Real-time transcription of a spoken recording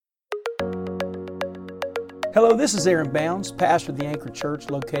Hello, this is Aaron Bounds, pastor of the Anchor Church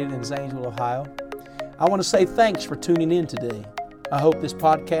located in Zanesville, Ohio. I want to say thanks for tuning in today. I hope this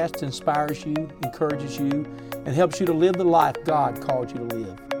podcast inspires you, encourages you, and helps you to live the life God called you to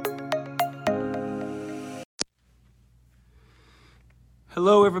live.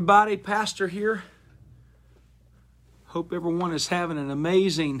 Hello, everybody. Pastor here. Hope everyone is having an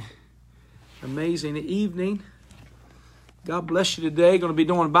amazing evening. God bless you today. Going to be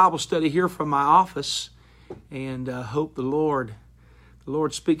doing a Bible study here from my office, and hope the Lord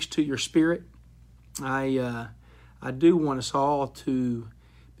speaks to your spirit. I do want us all to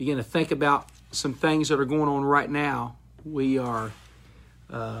begin to think about some things that are going on right now. We are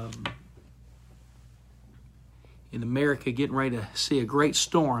in America getting ready to see a great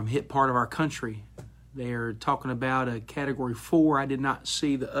storm hit part of our country. They're talking about a Category 4. I did not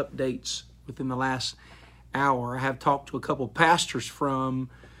see the updates within the last hour. I have talked to a couple of pastors from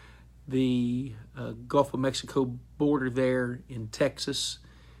the Gulf of Mexico border there in Texas,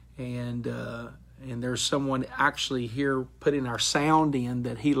 and there's someone actually here putting our sound in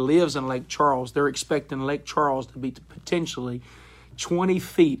that he lives in Lake Charles. They're expecting Lake Charles to be potentially 20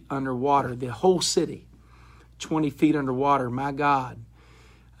 feet underwater, the whole city, 20 feet underwater. My God,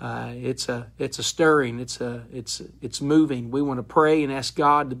 it's a stirring. It's moving. We want to pray and ask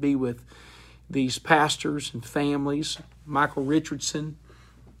God to be with these pastors and families. Michael Richardson,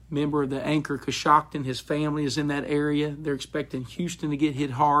 member of the Anchor Coshocton, his family is in that area. They're expecting Houston to get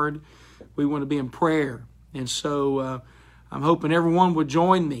hit hard. We want to be in prayer. And so I'm hoping everyone would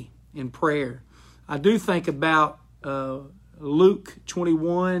join me in prayer. I do think about Luke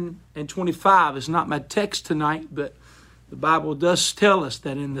 21 and 25. It's not my text tonight, but the Bible does tell us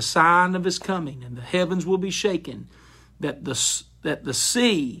that in the sign of his coming, and the heavens will be shaken, that the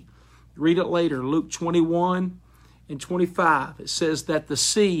sea, read it later, Luke 21 and 25, it says that the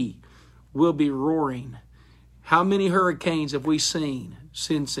sea will be roaring. How many hurricanes have we seen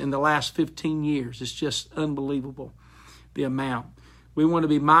since in the last 15 years? It's just unbelievable, the amount. We want to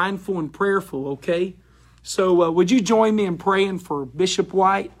be mindful and prayerful, okay? So would you join me in praying for Bishop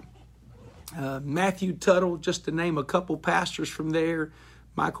White, Matthew Tuttle, just to name a couple pastors from there,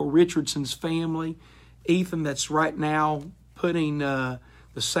 Michael Richardson's family, Ethan that's right now putting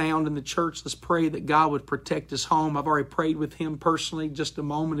the sound in the church. Let's pray that God would protect his home. I've already prayed with him personally just a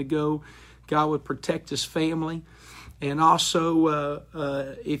moment ago. God would protect his family. And also,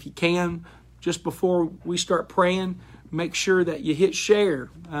 if you can, just before we start praying, make sure that you hit share.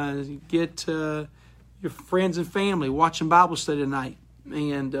 Get your friends and family watching Bible study tonight.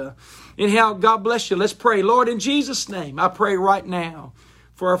 And anyhow, God bless you. Let's pray. Lord, in Jesus' name, I pray right now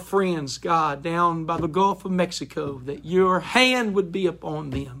for our friends, God, down by the Gulf of Mexico, that your hand would be upon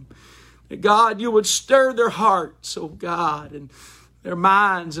them. That, God, you would stir their hearts, oh God, and their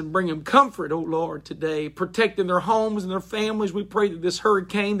minds, and bring them comfort, oh Lord, today. Protecting their homes and their families. We pray that this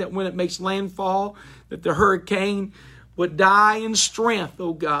hurricane, that when it makes landfall, that the hurricane would die in strength,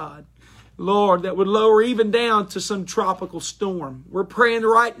 oh God. Lord, that would lower even down to some tropical storm. We're praying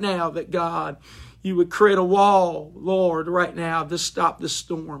right now that, God, you would create a wall, Lord, right now to stop this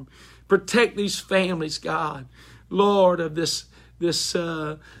storm. Protect these families, God, Lord, of this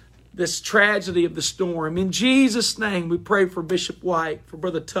tragedy of the storm. In Jesus' name, we pray for Bishop White, for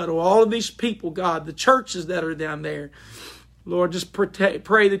Brother Tuttle, all of these people, God, the churches that are down there. Lord, just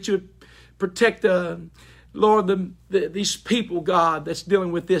pray that you would protect, Lord, these people, God, that's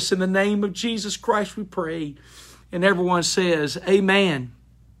dealing with this. In the name of Jesus Christ, we pray. And everyone says, amen.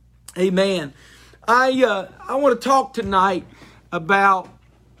 Amen. I want to talk tonight about,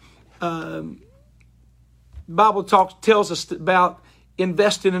 Bible tells us about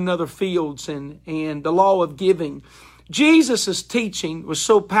investing in other fields and the law of giving. Jesus' teaching was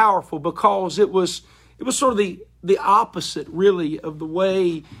so powerful because it was sort of the opposite, really, of the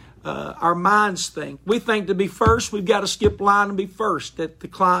way our minds think. We think to be first, we've got to skip line and be first. Get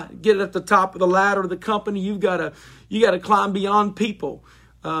at the top of the ladder of the company, you got to climb beyond people.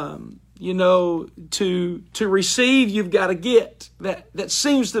 To receive, you've got to get. That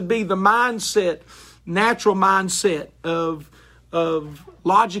seems to be the mindset, natural mindset of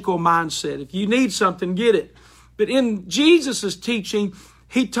logical mindset. If you need something, get it. But in Jesus' teaching,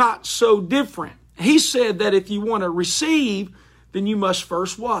 he taught so different. He said that if you want to receive, then you must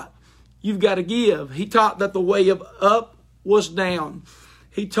first what? You've got to give. He taught that the way of up was down.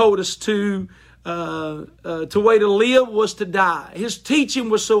 He told us to way to live was to die. His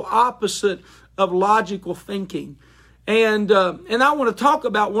teaching was so opposite of logical thinking. And I want to talk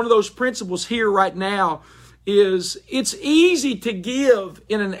about one of those principles here right now. Is it's easy to give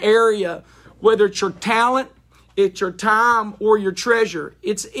in an area, whether it's your talent, it's your time, or your treasure.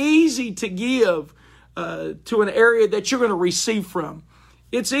 It's easy to give to an area that you're going to receive from.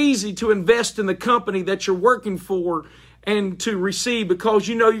 It's easy to invest in the company that you're working for and to receive because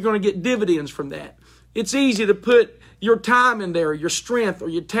you know you're going to get dividends from that. It's easy to put your time in there, your strength or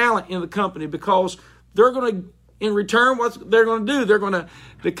your talent in the company because they're going to, in return, what they're going to do,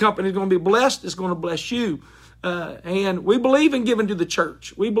 the company's going to be blessed. It's going to bless you. And we believe in giving to the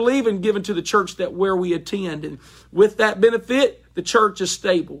church. We believe in giving to the church that where we attend. And with that benefit, the church is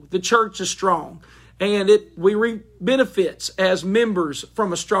stable. The church is strong. And we reap benefits as members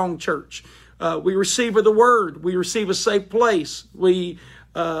from a strong church. We receive of the word. We receive a safe place.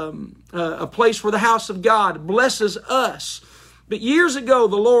 A place where the house of God blesses us. But years ago,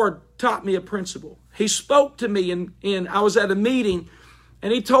 the Lord taught me a principle. He spoke to me, and I was at a meeting,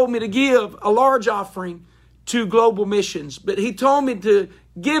 and He told me to give a large offering to global missions. But He told me to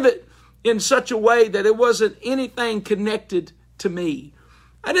give it in such a way that it wasn't anything connected to me.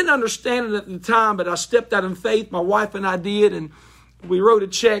 I didn't understand it at the time, but I stepped out in faith. My wife and I did, and we wrote a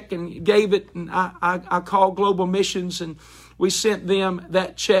check and gave it. And I called Global Missions, and we sent them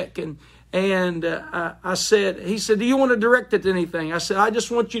that check. And I said, he said, do you want to direct it to anything? I said, I just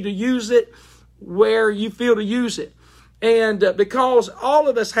want you to use it where you feel to use it. And because all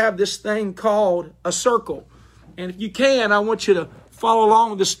of us have this thing called a circle. And if you can, I want you to follow along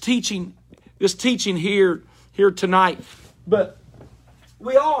with this teaching here tonight. But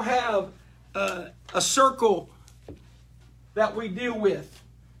we all have a circle that we deal with.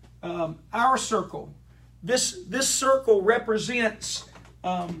 Our circle. This circle represents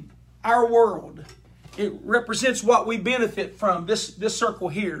our world. It represents what we benefit from. This circle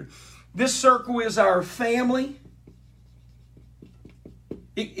here. This circle is our family.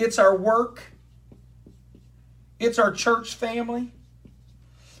 It's our work. It's our church family.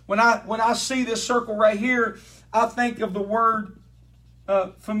 When I see this circle right here, I think of the word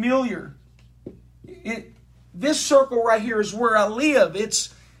familiar. This circle right here is where I live.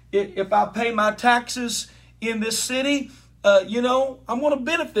 If I pay my taxes in this city, I'm going to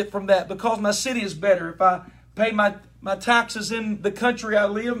benefit from that because my city is better. If I pay my taxes in the country I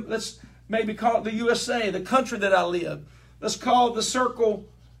live, let's maybe call it the USA, the country that I live. Let's call the circle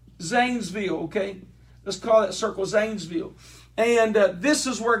Zanesville, okay? Let's call that circle Zanesville. And this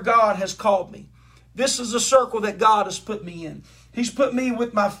is where God has called me. This is a circle that God has put me in. He's put me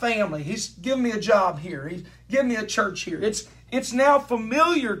with my family. He's given me a job here. He's given me a church here. It's now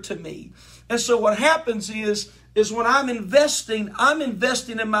familiar to me. And so what happens is when I'm investing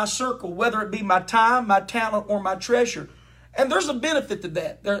in my circle, whether it be my time, my talent, or my treasure. And there's a benefit to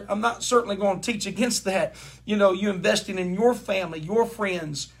that. I'm not certainly going to teach against that. You investing in your family, your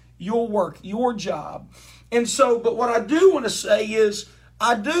friends, your work, your job. And so, but what I do want to say is,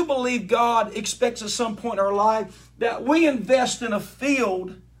 I do believe God expects at some point in our life that we invest in a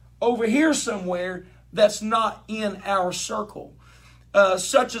field over here somewhere that's not in our circle,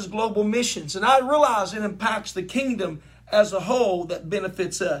 such as global missions. And I realize it impacts the kingdom as a whole that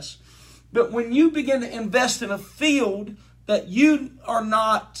benefits us. But when you begin to invest in a field that you are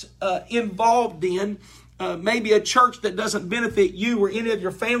not involved in, maybe a church that doesn't benefit you or any of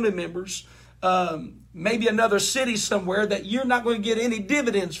your family members, maybe another city somewhere that you're not going to get any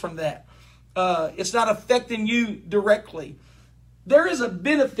dividends from that. It's not affecting you directly. There is a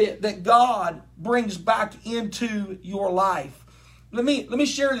benefit that God brings back into your life. Let me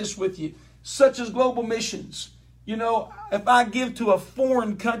share this with you, such as global missions. If I give to a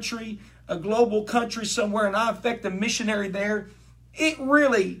foreign country, a global country somewhere, and I affect a missionary there, it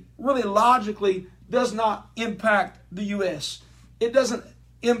really, really logically does not impact the U.S. It doesn't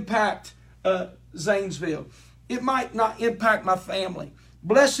impact Zanesville. It might not impact my family.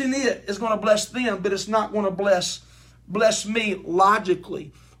 Blessing it is going to bless them, but it's not going to bless me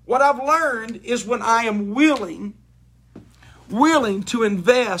logically. What I've learned is when I am willing to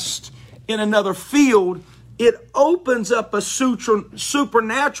invest in another field, it opens up a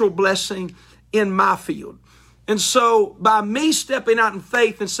supernatural blessing in my field. And so by me stepping out in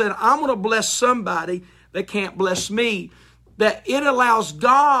faith and saying, I'm going to bless somebody that can't bless me, that it allows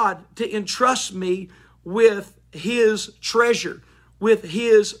God to entrust me with His treasure, with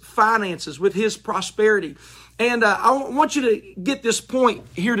His finances, with His prosperity. And I want you to get this point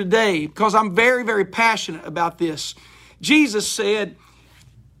here today because I'm very, very passionate about this. Jesus said,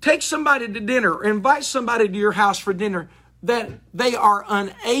 take somebody to dinner or invite somebody to your house for dinner that they are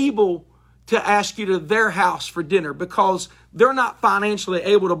unable to ask you to their house for dinner because they're not financially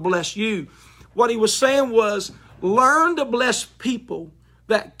able to bless you. What He was saying was, learn to bless people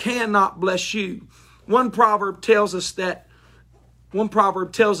that cannot bless you. One proverb tells us that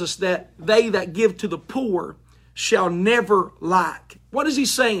they that give to the poor shall never lack. What is He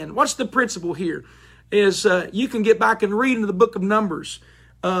saying? What's the principle here? is you can get back and read in the book of Numbers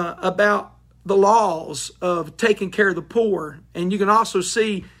about the laws of taking care of the poor. And you can also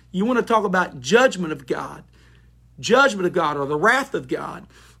see, you want to talk about judgment of God or the wrath of God,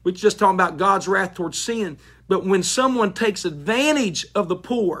 which is just talking about God's wrath towards sin. But when someone takes advantage of the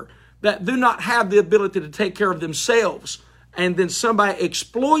poor that do not have the ability to take care of themselves, and then somebody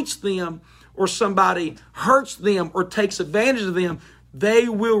exploits them or somebody hurts them or takes advantage of them, they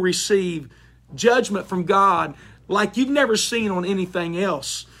will receive judgment from God like you've never seen on anything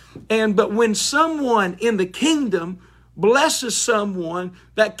else. But when someone in the kingdom blesses someone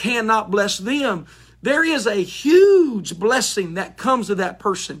that cannot bless them, there is a huge blessing that comes to that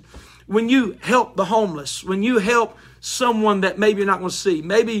person. When you help the homeless, when you help someone that maybe you're not going to see.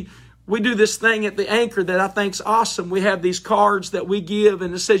 Maybe we do this thing at the Anchor that I think is awesome. We have these cards that we give,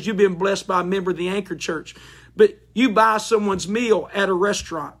 and it says you've been blessed by a member of the Anchor Church. But you buy someone's meal at a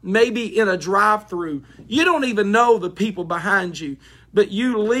restaurant, maybe in a drive-through. You don't even know the people behind you, but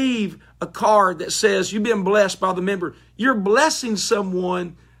you leave a card that says you've been blessed by the member. You're blessing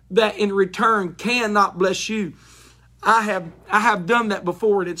someone that in return cannot bless you. I have done that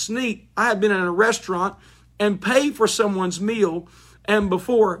before, and it's neat. I have been in a restaurant and paid for someone's meal, and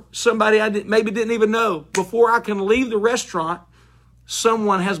before somebody I maybe didn't even know, before I can leave the restaurant,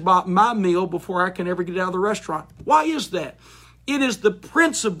 someone has bought my meal before I can ever get out of the restaurant. Why is that? It is the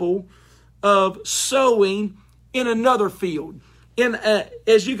principle of sowing in another field.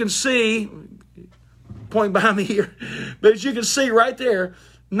 As you can see, pointing behind me here, but as you can see right there,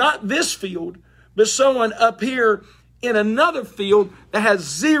 not this field, but someone up here in another field that has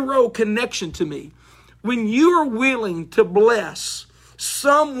zero connection to me. When you are willing to bless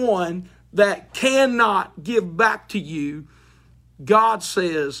someone that cannot give back to you, God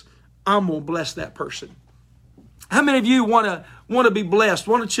says, I'm going to bless that person. How many of you want to be blessed?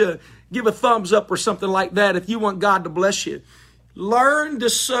 Why don't you give a thumbs up or something like that if you want God to bless you? Learn to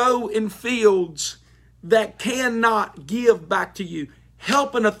sow in fields that cannot give back to you.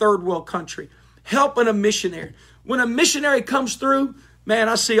 Helping a third world country. Helping a missionary. When a missionary comes through, man,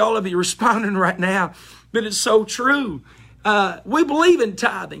 I see all of you responding right now, but it's so true. We believe in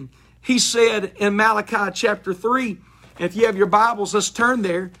tithing. He said in Malachi chapter 3, if you have your Bibles, let's turn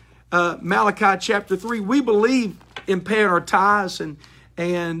there. Malachi chapter 3, we believe in paying our tithes,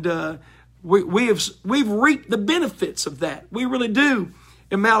 and we've reaped the benefits of that. We really do.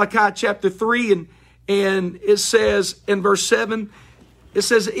 In Malachi chapter 3, and it says in verse 7, it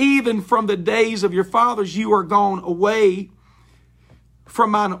says, even from the days of your fathers you are gone away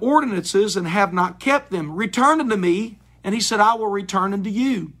from mine ordinances and have not kept them. Return unto me. And he said, I will return unto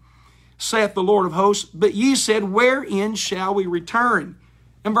you, saith the Lord of hosts. But ye said, wherein shall we return?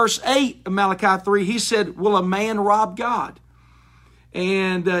 In verse 8 of Malachi 3, he said, will a man rob God?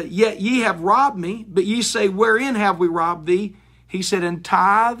 And yet ye have robbed me, but ye say, wherein have we robbed thee? He said, in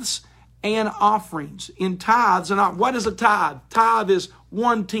tithes and offerings. In tithes and offerings. What is a tithe? Tithe is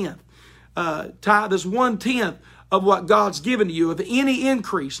 1/10. Tithe is 1/10 of what God's given to you, of any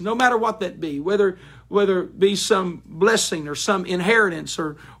increase, no matter what that be, whether it be some blessing or some inheritance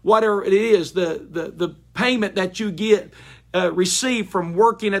or whatever it is, the payment that you get received from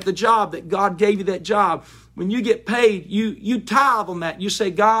working at the job that God gave you that job. When you get paid, you tithe on that. You say,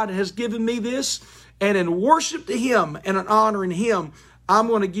 God has given me this, and in worship to Him and in honoring Him, I'm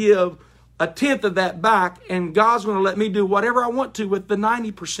going to give 1/10 of that back, and God's going to let me do whatever I want to with the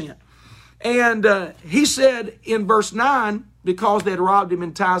 90%. And he said in verse 9, because they had robbed him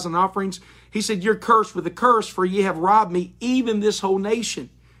in tithes and offerings, he said, you're cursed with a curse, for ye have robbed me, even this whole nation.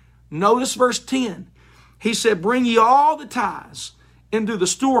 Notice verse 10. He said, bring ye all the tithes into the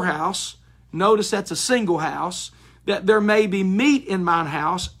storehouse. Notice that's a single house, that there may be meat in mine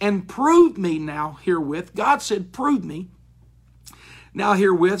house, and prove me now herewith. God said, prove me. Now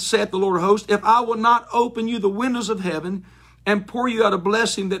herewith, saith the Lord of hosts, if I will not open you the windows of heaven and pour you out a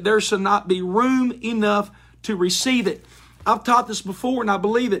blessing, that there shall not be room enough to receive it. I've taught this before, and I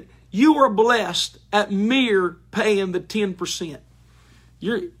believe it. You are blessed at mere paying the 10%.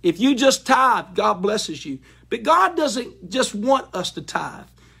 If you just tithe, God blesses you. But God doesn't just want us to tithe.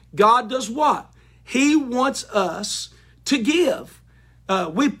 God does what? He wants us to give.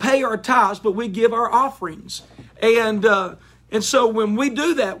 We pay our tithes, but we give our offerings. And so when we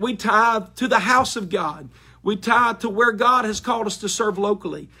do that, we tithe to the house of God. We tithe to where God has called us to serve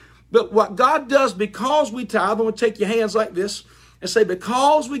locally. But what God does, because we tithe, I'm going to take your hands like this and say,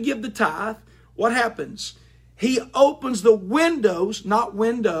 because we give the tithe, what happens? He opens the windows, not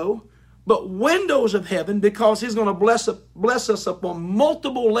window, but windows of heaven, because He's going to bless us upon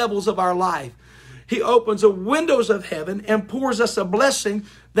multiple levels of our life. He opens the windows of heaven and pours us a blessing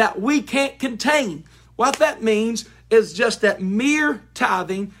that we can't contain. What that means is just that mere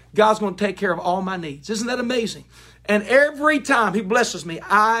tithing, God's going to take care of all my needs. Isn't that amazing? And every time He blesses me,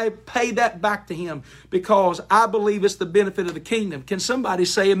 I pay that back to Him because I believe it's the benefit of the kingdom. Can somebody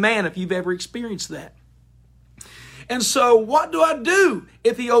say amen if you've ever experienced that? And so what do I do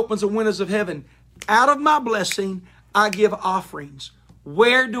if He opens the windows of heaven? Out of my blessing, I give offerings.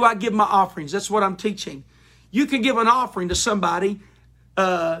 Where do I give my offerings? That's what I'm teaching. You can give an offering to somebody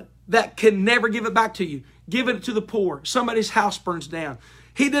that can never give it back to you. Give it to the poor. Somebody's house burns down.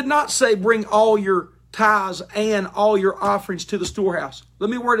 He did not say bring all your tithes and all your offerings to the storehouse. Let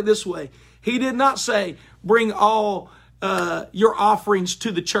me word it this way. He did not say bring all your offerings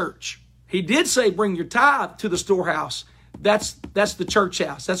to the church. He did say bring your tithe to the storehouse. That's the church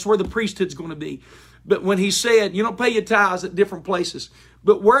house. That's where the priesthood's going to be. But when He said you don't pay your tithes at different places.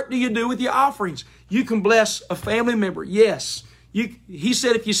 But what do you do with your offerings? You can bless a family member. Yes. He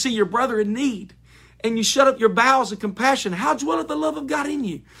said if you see your brother in need and you shut up your bowels of compassion, how dwelleth the love of God in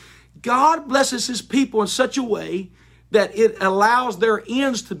you? God blesses His people in such a way that it allows their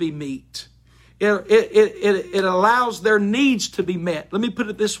ends to be met. It allows their needs to be met. Let me put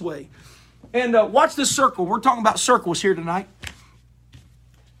it this way. And watch this circle. We're talking about circles here tonight.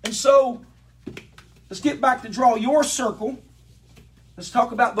 And so let's get back to draw your circle. Let's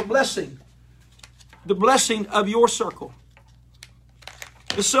talk about the blessing. The blessing of your circle.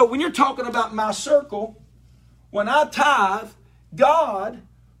 And so when you're talking about my circle, when I tithe, God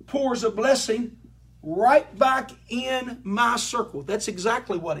pours a blessing right back in my circle. That's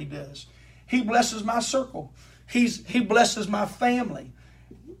exactly what He does. He blesses my circle. He blesses my family.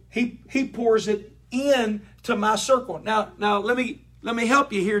 He pours it into my circle. Now let me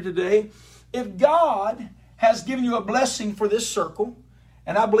help you here today. If God has given you a blessing for this circle,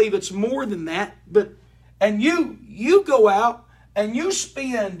 and I believe it's more than that, and you go out and you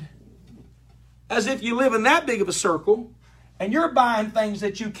spend as if you live in that big of a circle, and you're buying things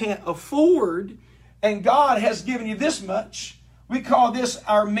that you can't afford, and God has given you this much, we call this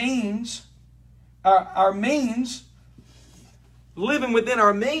our means, our means, living within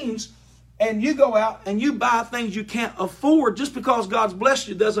our means, and you go out and you buy things you can't afford. Just because God's blessed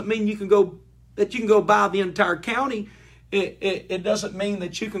you doesn't mean you can go buy the entire county. It doesn't mean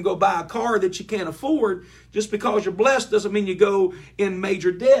that you can go buy a car that you can't afford. Just because you're blessed doesn't mean you go in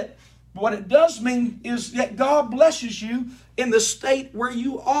major debt. What it does mean is that God blesses you in the state where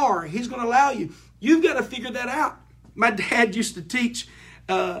you are. He's going to allow you. You've got to figure that out. My dad used to teach.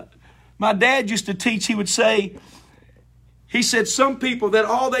 He would say, he said some people that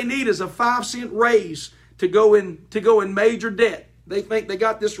all they need is a 5-cent raise to go in major debt. They think they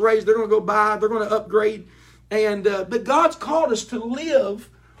got this raise, they're going to go buy, they're going to upgrade. But God's called us to live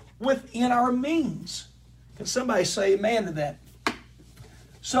within our means. Can somebody say amen to that?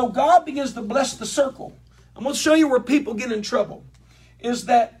 So God begins to bless the circle. I'm going to show you where people get in trouble. Is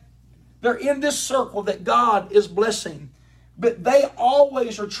that they're in this circle that God is blessing, but they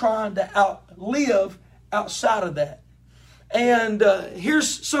always are trying to live outside of that. And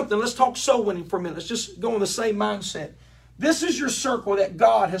here's something. Let's talk soul winning for a minute. Let's just go in the same mindset. This is your circle that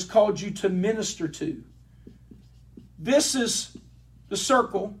God has called you to minister to. This is the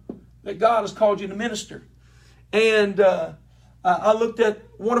circle that God has called you to minister. And I looked at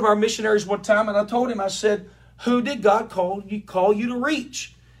one of our missionaries one time, and I told him, I said, who did God call you to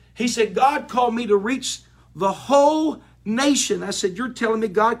reach? He said, God called me to reach the whole nation. I said, you're telling me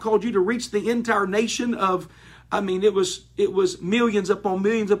God called you to reach the entire nation of, it was millions upon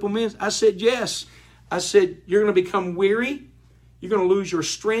millions upon millions. I said, yes. I said, you're going to become weary. You're going to lose your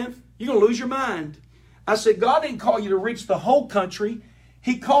strength. You're going to lose your mind. I said, God didn't call you to reach the whole country.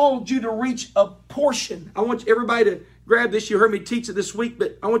 He called you to reach a portion. I want everybody to grab this. You heard me teach it this week,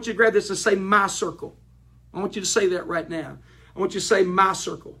 but I want you to grab this and say my circle. I want you to say that right now. I want you to say my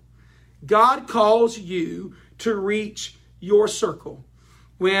circle. God calls you to reach your circle.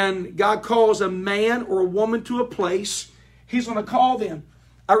 When God calls a man or a woman to a place, He's going to call them.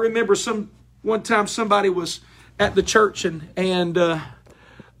 I remember one time somebody was at the church and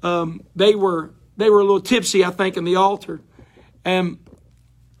they were a little tipsy, I think, in the altar. And I'm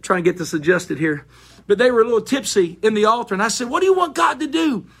trying to get this adjusted here. But they were a little tipsy in the altar. And I said, what do you want God to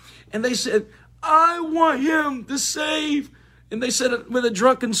do? And they said, I want Him to save. And they said it with a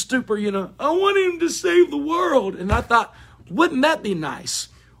drunken stupor, I want Him to save the world. And I thought, wouldn't that be nice?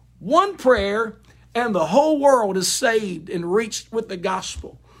 One prayer and the whole world is saved and reached with the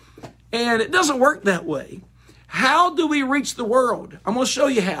gospel. And it doesn't work that way. How do we reach the world? I'm going to show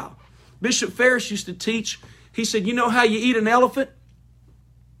you how. Bishop Ferris used to teach. He said, you know how you eat an elephant?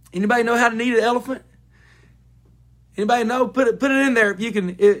 Anybody know how to eat an elephant? Anybody know? Put it in there if you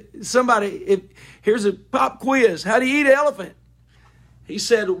can. Here's a pop quiz. How do you eat an elephant? He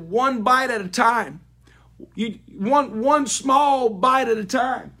said, one bite at a time. One small bite at a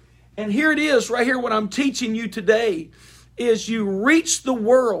time. And here it is right here. What I'm teaching you today is you reach the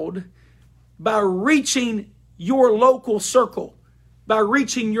world by reaching your local circle, by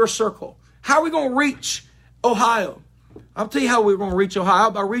reaching your circle. How are we going to reach Ohio? I'll tell you how we're going to reach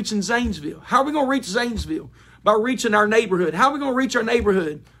Ohio, by reaching Zanesville. How are we going to reach Zanesville? By reaching our neighborhood. How are we going to reach our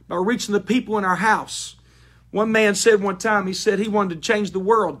neighborhood? By reaching the people in our house. One man said one time, he said he wanted to change the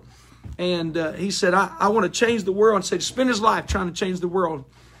world. And he said, I want to change the world. And said, spend his life trying to change the world.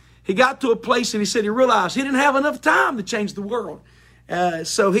 He got to a place and he said he realized he didn't have enough time to change the world.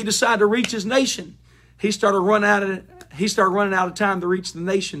 So he decided to reach his nation. He started running out of time to reach the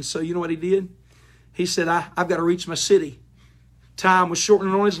nation. So you know what he did? He said, I've got to reach my city. Time was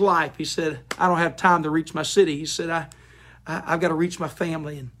shortening on his life. He said, I don't have time to reach my city. He said, I've got to reach my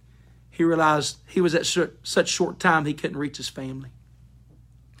family. And he realized he was at such short time he couldn't reach his family.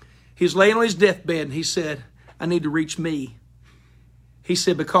 He was laying on his deathbed and he said, I need to reach me. He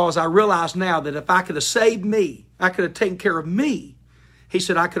said, because I realize now that if I could have saved me, I could have taken care of me. He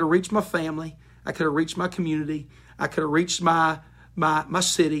said, I could have reached my family. I could have reached my community. I could have reached my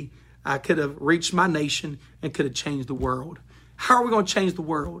city. I could have reached my nation and could have changed the world. How are we going to change the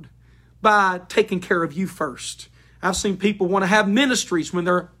world? By taking care of you first. I've seen people want to have ministries when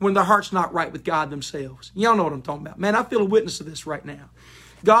their heart's not right with God themselves. Y'all know what I'm talking about. Man, I feel a witness of this right now.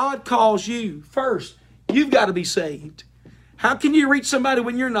 God calls you first. You've got to be saved. How can you reach somebody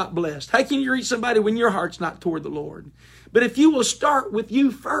when you're not blessed? How can you reach somebody when your heart's not toward the Lord? But if you will start with you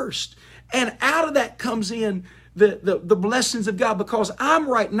first, and out of that comes in the blessings of God, because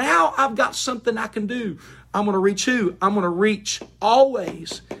I've got something I can do. I'm going to reach who? I'm going to reach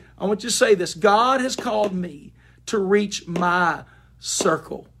always. I want you to say this. God has called me to reach my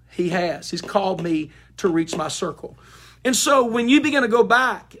circle. He has. He's called me to reach my circle. And so when you begin to go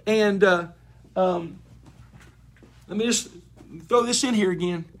back and let me just throw this in here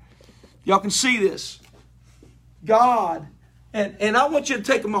again. Y'all can see this. God, and I want you to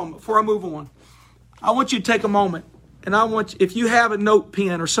take a moment before I move on. I want you to take a moment, and I want you, if you have a note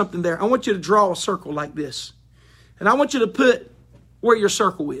pen or something there, I want you to draw a circle like this. And I want you to put where your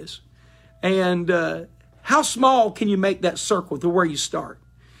circle is. And how small can you make that circle to where you start?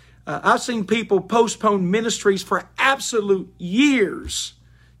 I've seen people postpone ministries for absolute years.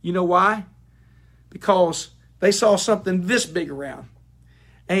 You know why? Because they saw something this big around,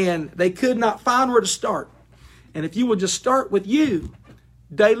 and they could not find where to start. And if you will just start with you,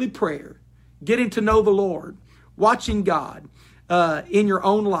 daily prayer, getting to know the Lord, watching God in your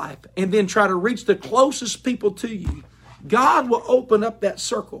own life, and then try to reach the closest people to you, God will open up that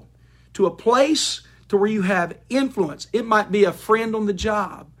circle to a place to where you have influence. It might be a friend on the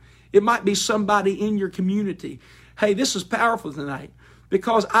job. It might be somebody in your community. Hey, this is powerful tonight,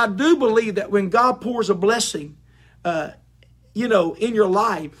 because I do believe that when God pours a blessing, in your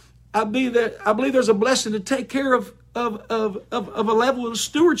life, I believe there's a blessing to take care of a level of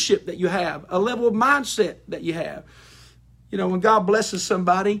stewardship that you have, a level of mindset that you have. You know, when God blesses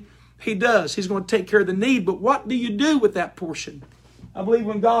somebody, He does. He's going to take care of the need. But what do you do with that portion? I believe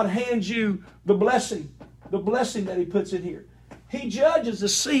when God hands you the blessing that He puts in here, He judges to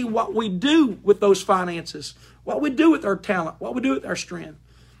see what we do with those finances, what we do with our talent, what we do with our strength.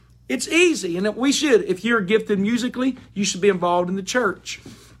 It's easy, and we should. If you're gifted musically, you should be involved in the church.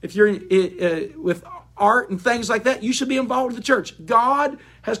 If you're with art and things like that, you should be involved in the church. God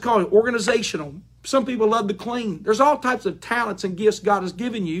has called it organizational. Some people love to clean. There's all types of talents and gifts God has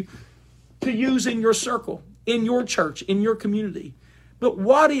given you to use in your circle, in your church, in your community. But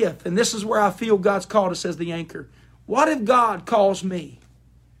what if, and this is where I feel God's called us as the anchor, what if God calls me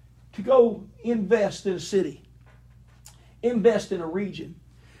to go invest in a city, invest in a region?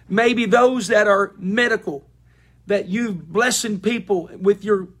 Maybe those that are medical, that you've blessed people with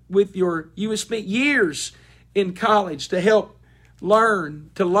you have spent years in college to help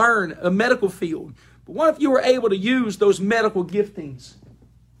learn a medical field. But what if you were able to use those medical giftings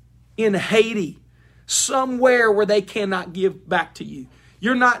in Haiti, somewhere where they cannot give back to you?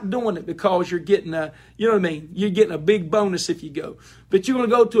 You're not doing it because you're getting you're getting a big bonus if you go. But you're going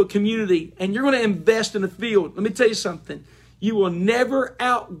to go to a community and you're going to invest in a field. Let me tell you something. You will never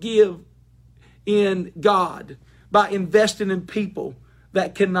outgive in God by investing in people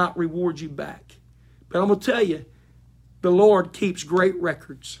that cannot reward you back. But I'm going to tell you, the Lord keeps great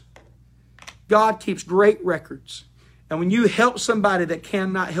records. God keeps great records. And when you help somebody that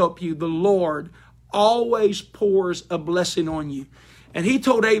cannot help you, the Lord always pours a blessing on you. And He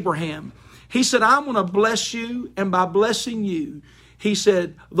told Abraham, He said, I'm going to bless you, and by blessing you, he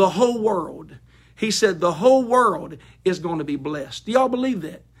said, the whole world. He said, the whole world is going to be blessed. Do y'all believe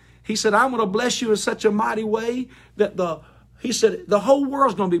that? He said, I'm going to bless you in such a mighty way that he said, the whole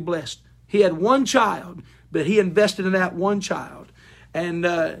world's going to be blessed. He had one child, but he invested in that one child. And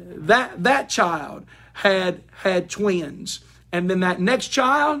that child had twins. And then that next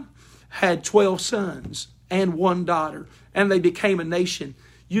child had 12 sons and one daughter. And they became a nation.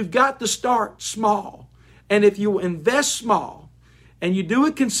 You've got to start small. And if you invest small and you do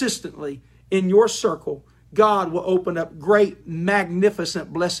it consistently in your circle, God will open up great,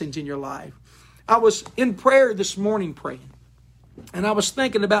 magnificent blessings in your life. I was in prayer this morning praying. And I was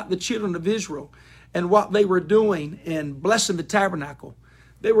thinking about the children of Israel and what they were doing in blessing the tabernacle.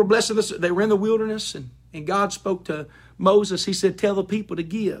 They were blessing this. They were in the wilderness, and God spoke to Moses. He said, tell the people to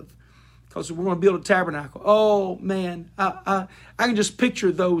give because we're going to build a tabernacle. Oh, man, I can just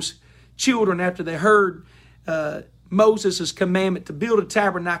picture those children after they heard Moses' commandment to build a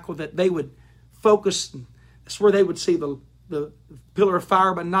tabernacle, that they would focus. That's where they would see the pillar of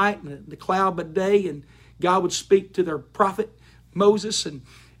fire by night and the cloud by day, and God would speak to their prophet Moses,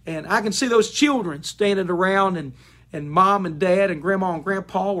 and I can see those children standing around, and mom and dad and grandma and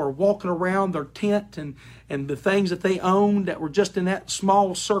grandpa were walking around their tent and the things that they owned that were just in that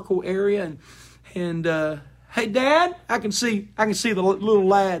small circle area, and hey, Dad, I can see the little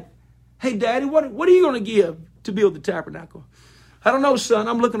lad. Hey, Daddy, what are you going to give to build the tabernacle? I don't know, son.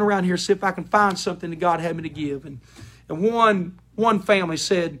 I'm looking around here to see if I can find something that God had me to give. And one family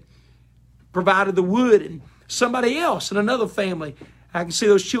said, provided the wood, and somebody else in another family, I can see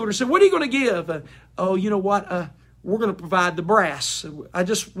those children say, what are you going to give? Oh, you know what? We're going to provide the brass. I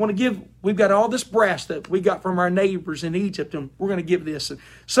just want to give, we've got all this brass that we got from our neighbors in Egypt, and we're going to give this. And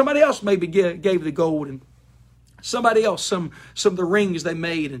somebody else maybe gave the gold, and somebody else some of the rings they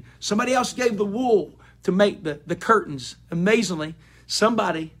made, and somebody else gave the wool to make the curtains. Amazingly,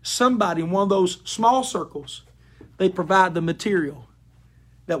 somebody in one of those small circles, they provide the material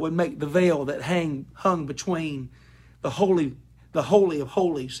that would make the veil that hung between the holy of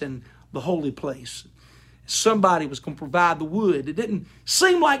holies and the holy place. Somebody was going to provide the wood. It didn't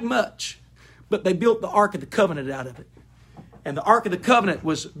seem like much, but they built the Ark of the Covenant out of it. And the Ark of the Covenant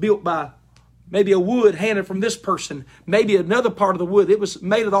was built by maybe a wood handed from this person, maybe another part of the wood. It was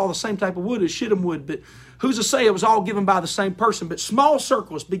made of all the same type of wood as shittim wood, but who's to say it was all given by the same person? But small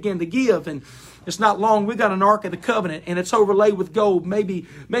circles began to give, and it's not long. We got an Ark of the Covenant, and it's overlaid with gold. Maybe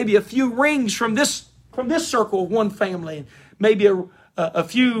a few rings from this circle of one family, and maybe a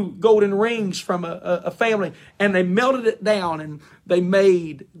few golden rings from a family, and they melted it down, and they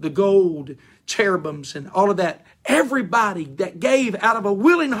made the gold cherubims and all of that. Everybody that gave out of a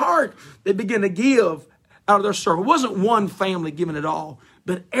willing heart, they began to give out of their circle. It wasn't one family giving it all,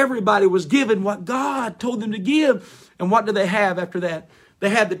 but everybody was giving what God told them to give. And what did they have after that? They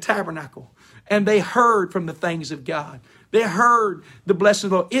had the tabernacle, and they heard from the things of God. They heard the blessing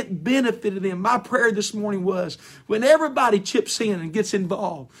of the Lord. It benefited them. My prayer this morning was, when everybody chips in and gets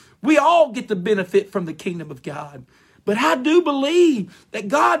involved, we all get the benefit from the kingdom of God. But I do believe that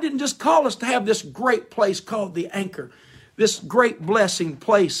God didn't just call us to have this great place called the Anchor, this great blessing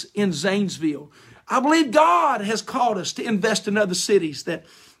place in Zanesville. I believe God has called us to invest in other cities that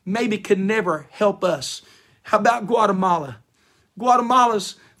maybe can never help us. How about Guatemala?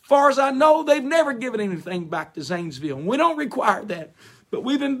 Guatemala's, as far as I know, they've never given anything back to Zanesville. And we don't require that. But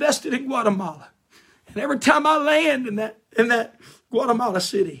we've invested in Guatemala. And every time I land in that Guatemala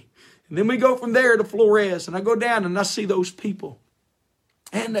city, and then we go from there to Flores, and I go down and I see those people.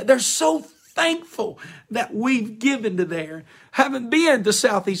 And they're so thankful that we've given to there. Haven't been to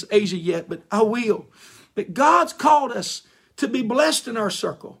Southeast Asia yet, but I will. But God's called us to be blessed in our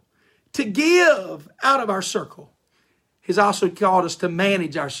circle, to give out of our circle. He's also called us to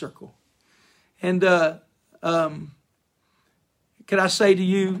manage our circle. And can I say to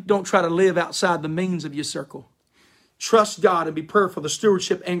you, don't try to live outside the means of your circle. Trust God and be prayerful for the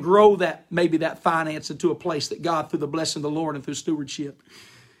stewardship and grow maybe that finance into a place that God, through the blessing of the Lord and through stewardship.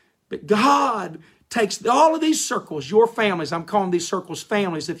 But God takes all of these circles, your families, I'm calling these circles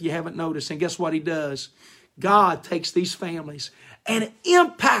families if you haven't noticed. And guess what He does? God takes these families and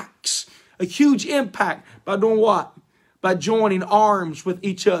impacts, a huge impact by doing what? By joining arms with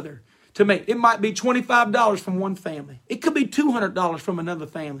each other. It might be $25 from one family. It could be $200 from another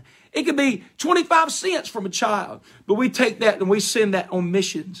family. It could be 25 cents from a child. But we take that and we send that on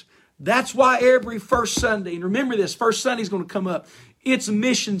missions. That's why every first Sunday, and remember this, first Sunday is going to come up. It's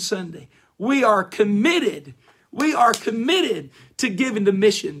Mission Sunday. We are committed. We are committed to giving to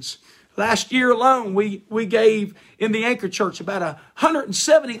missions. Last year alone, we gave in the Anchor Church about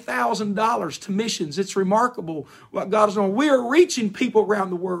 $170,000 to missions. It's remarkable what God is doing. We are reaching people around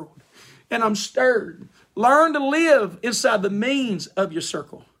the world. And I'm stirred. Learn to live inside the means of your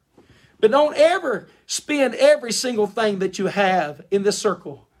circle. But don't ever spend every single thing that you have in this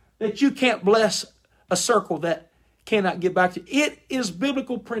circle that you can't bless a circle that cannot give back to you. It is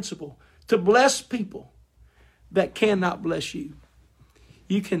biblical principle to bless people that cannot bless you.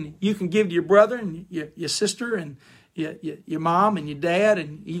 You can give to your brother and your sister and your mom and your dad,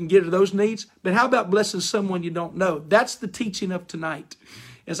 and you can give to those needs. But how about blessing someone you don't know? That's the teaching of tonight.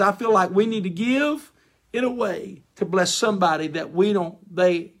 As I feel like we need to give in a way to bless somebody that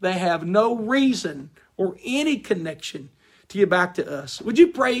they have no reason or any connection to give back to us. Would you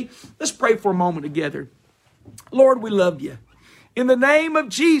pray? Let's pray for a moment together. Lord, we love you. In the name of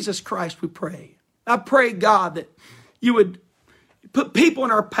Jesus Christ, we pray. I pray, God, that you would put people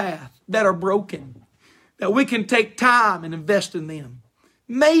in our path that are broken, that we can take time and invest in them.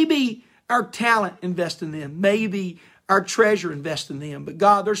 Maybe our talent, invest in them. Maybe our treasure, invest in them. But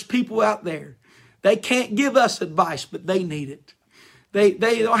God, there's people out there. They can't give us advice, but they need it. They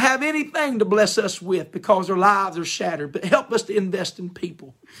don't have anything to bless us with because their lives are shattered. But help us to invest in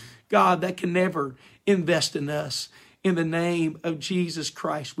people, God, that can never invest in us. In the name of Jesus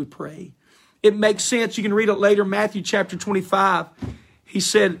Christ, we pray. It makes sense. You can read it later. Matthew chapter 25. He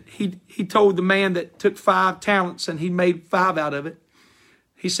said, he told the man that took 5 talents and he made 5 out of it.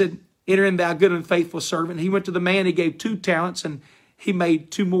 He said, enter in thou good and faithful servant. He went to the man, he gave 2 talents and he made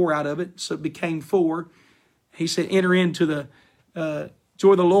 2 more out of it. So it became 4. He said, enter into the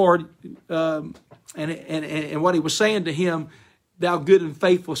joy of the Lord. And what he was saying to him, thou good and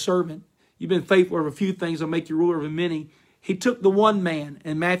faithful servant. You've been faithful over a few things. I'll make you ruler over many. He took the one man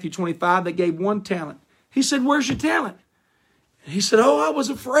in Matthew 25 that gave 1 talent. He said, where's your talent? And he said, I was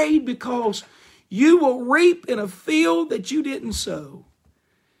afraid because you will reap in a field that you didn't sow.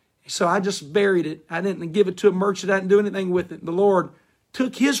 So I just buried it. I didn't give it to a merchant. I didn't do anything with it. The Lord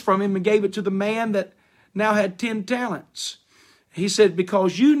took his from him and gave it to the man that now had 10 talents. He said,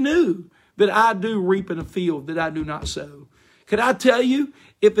 because you knew that I do reap in a field that I do not sow. Could I tell you,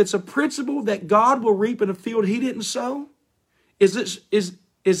 if it's a principle that God will reap in a field he didn't sow, is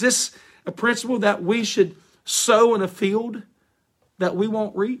this a principle that we should sow in a field that we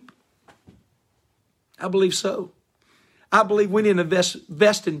won't reap? I believe so. I believe we need to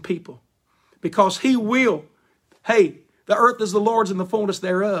invest in people because he will. Hey, the earth is the Lord's and the fullness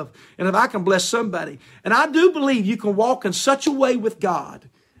thereof. And if I can bless somebody, and I do believe you can walk in such a way with God,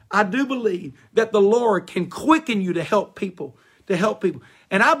 I do believe that the Lord can quicken you to help people,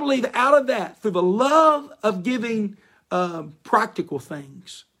 And I believe out of that, through the love of giving practical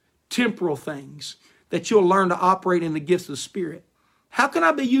things, temporal things, that you'll learn to operate in the gifts of the Spirit. How can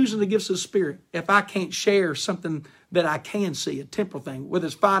I be using the gifts of the Spirit if I can't share something that I can see, a temporal thing, whether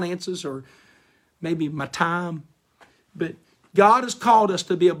it's finances or maybe my time? But God has called us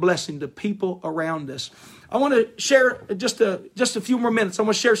to be a blessing to people around us. I want to share just a few more minutes. I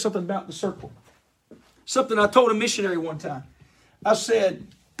want to share something about the circle. Something I told a missionary one time. I said,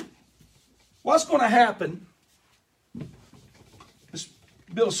 what's going to happen? Let's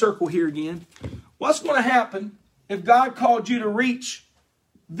build a circle here again. What's going to happen if God called you to reach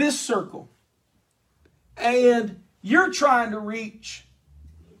this circle and you're trying to reach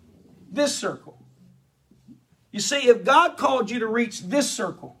this circle? You see, if God called you to reach this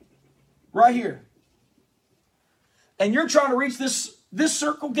circle right here and you're trying to reach this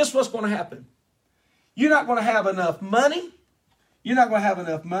circle, guess what's going to happen? You're not going to have enough money. You're not going to have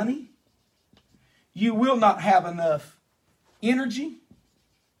enough money. You will not have enough energy.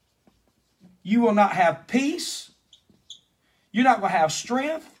 You will not have peace. You're not going to have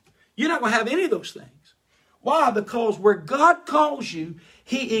strength. You're not going to have any of those things. Why? Because where God calls you,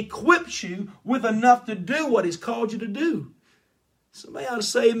 he equips you with enough to do what he's called you to do. Somebody ought to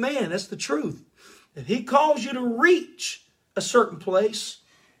say amen. That's the truth. If he calls you to reach a certain place,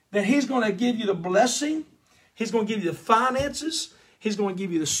 then he's going to give you the blessing. He's going to give you the finances. He's going to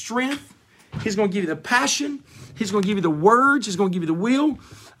give you the strength. He's going to give you the passion. He's going to give you the words. He's going to give you the will.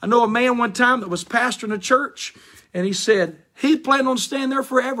 I know a man one time that was pastoring a church, and he said he planned on staying there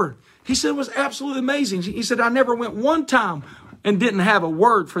forever. He said it was absolutely amazing. He said, I never went one time and didn't have a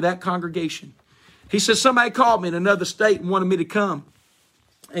word for that congregation. He said, somebody called me in another state and wanted me to come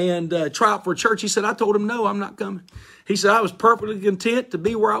and try out for a church. He said, I told him, no, I'm not coming. He said, I was perfectly content to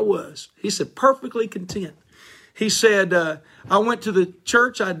be where I was. He said, perfectly content. He said, I went to the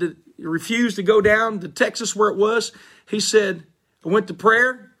church. I refused to go down to Texas where it was. He said, I went to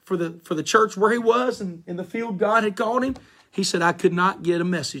prayer for the church where he was and in the field God had called him. He said, I could not get a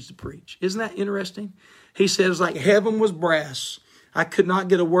message to preach. Isn't that interesting? He said, it's like heaven was brass. I could not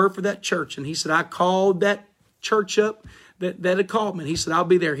get a word for that church. And he said, I called that church up that had called me. And he said, I'll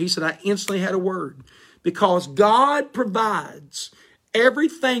be there. He said, I instantly had a word, because God provides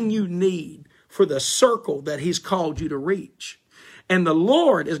everything you need for the circle that he's called you to reach. And the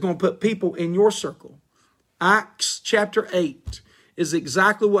Lord is going to put people in your circle. Acts chapter 8 is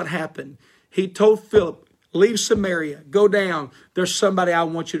exactly what happened. He told Philip, leave Samaria, go down. There's somebody I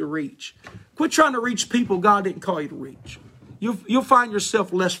want you to reach. Quit trying to reach people God didn't call you to reach. You'll find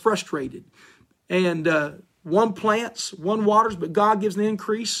yourself less frustrated. And one plants, one waters, but God gives the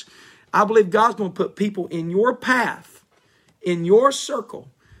increase. I believe God's going to put people in your path, in your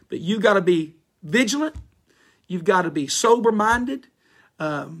circle. But you got to be vigilant. You've got to be sober-minded.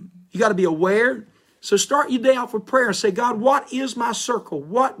 You got to be aware. So start your day off with prayer and say, God, what is my circle?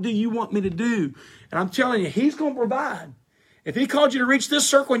 What do you want me to do? And I'm telling you, he's going to provide. If he called you to reach this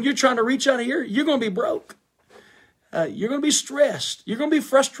circle and you're trying to reach out of here, you're going to be broke. You're going to be stressed. You're going to be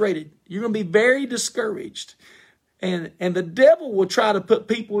frustrated. You're going to be very discouraged. And the devil will try to put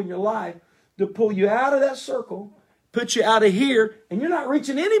people in your life to pull you out of that circle, put you out of here, and you're not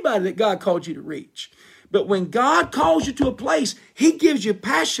reaching anybody that God called you to reach. But when God calls you to a place, he gives you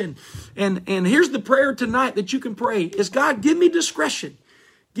passion. And here's the prayer tonight that you can pray is, God, give me discretion.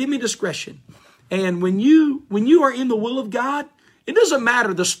 Give me discretion. And when you are in the will of God, it doesn't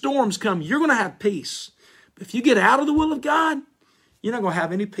matter. The storms come. You're going to have peace. But if you get out of the will of God, you're not going to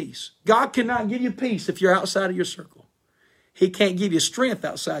have any peace. God cannot give you peace if you're outside of your circle. He can't give you strength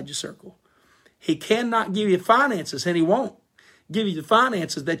outside your circle. He cannot give you finances, and he won't give you the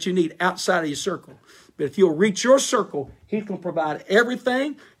finances that you need outside of your circle. But if you'll reach your circle, he's going to provide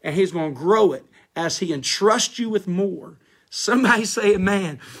everything, and he's going to grow it as he entrusts you with more. Somebody say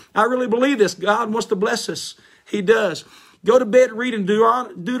amen. I really believe this. God wants to bless us. He does. Go to bed reading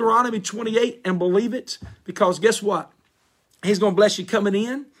Deuteronomy 28 and believe it, because guess what? He's going to bless you coming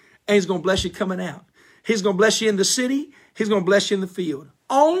in, and he's going to bless you coming out. He's going to bless you in the city. He's going to bless you in the field.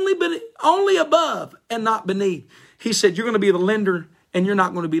 Only above and not beneath. He said, you're going to be the lender, and you're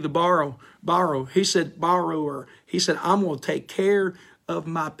not going to be the borrower. He said, borrower. He said, I'm going to take care of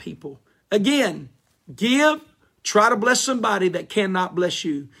my people. Again, give. Try to bless somebody that cannot bless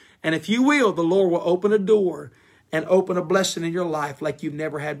you. And if you will, the Lord will open a door and open a blessing in your life like you've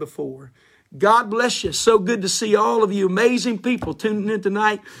never had before. God bless you. So good to see all of you amazing people tuning in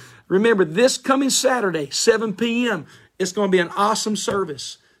tonight. Remember, this coming Saturday, 7 p.m., it's going to be an awesome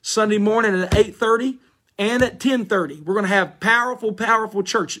service. Sunday morning at 8:30 and at 10:30. We're going to have powerful, powerful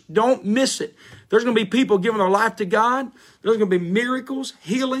church. Don't miss it. There's going to be people giving their life to God. There's going to be miracles,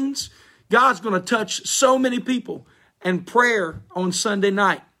 healings. God's going to touch so many people, and prayer on Sunday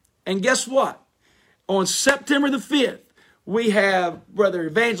night. And guess what? On September the 5th, we have Brother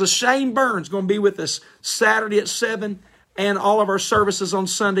Evangelist Shane Burns going to be with us Saturday at 7, and all of our services on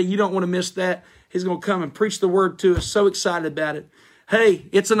Sunday. You don't want to miss that. He's going to come and preach the word to us. So excited about it. Hey,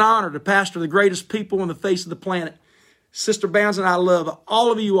 it's an honor to pastor the greatest people on the face of the planet. Sister Bounds and I love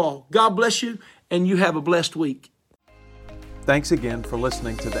all of you all. God bless you, and you have a blessed week. Thanks again for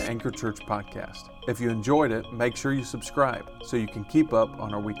listening to the Anchor Church podcast. If you enjoyed it, make sure you subscribe so you can keep up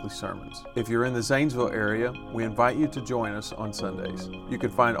on our weekly sermons. If you're in the Zanesville area, we invite you to join us on Sundays. You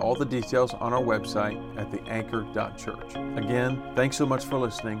can find all the details on our website at theanchor.church. Again, thanks so much for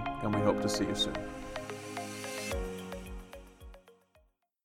listening, and we hope to see you soon.